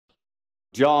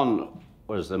John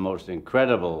was the most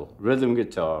incredible rhythm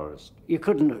guitarist. You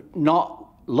couldn't not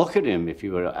look at him if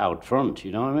you were out front,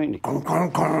 you know what I mean?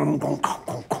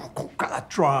 That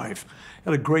drive. He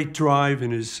had a great drive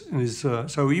in his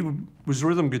so he was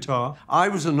rhythm guitar. I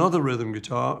was another rhythm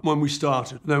guitar when we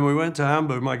started. Then we went to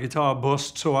Hamburg, my guitar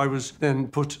bust, so I was then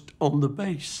put on the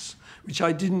bass, which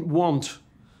I didn't want,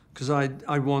 because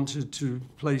I wanted to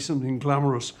play something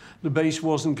glamorous. The bass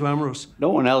wasn't glamorous. No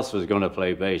one else was going to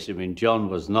play bass. I mean, John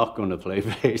was not going to play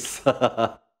bass.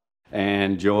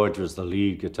 And George was the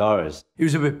lead guitarist. He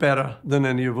was a bit better than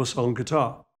any of us on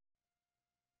guitar.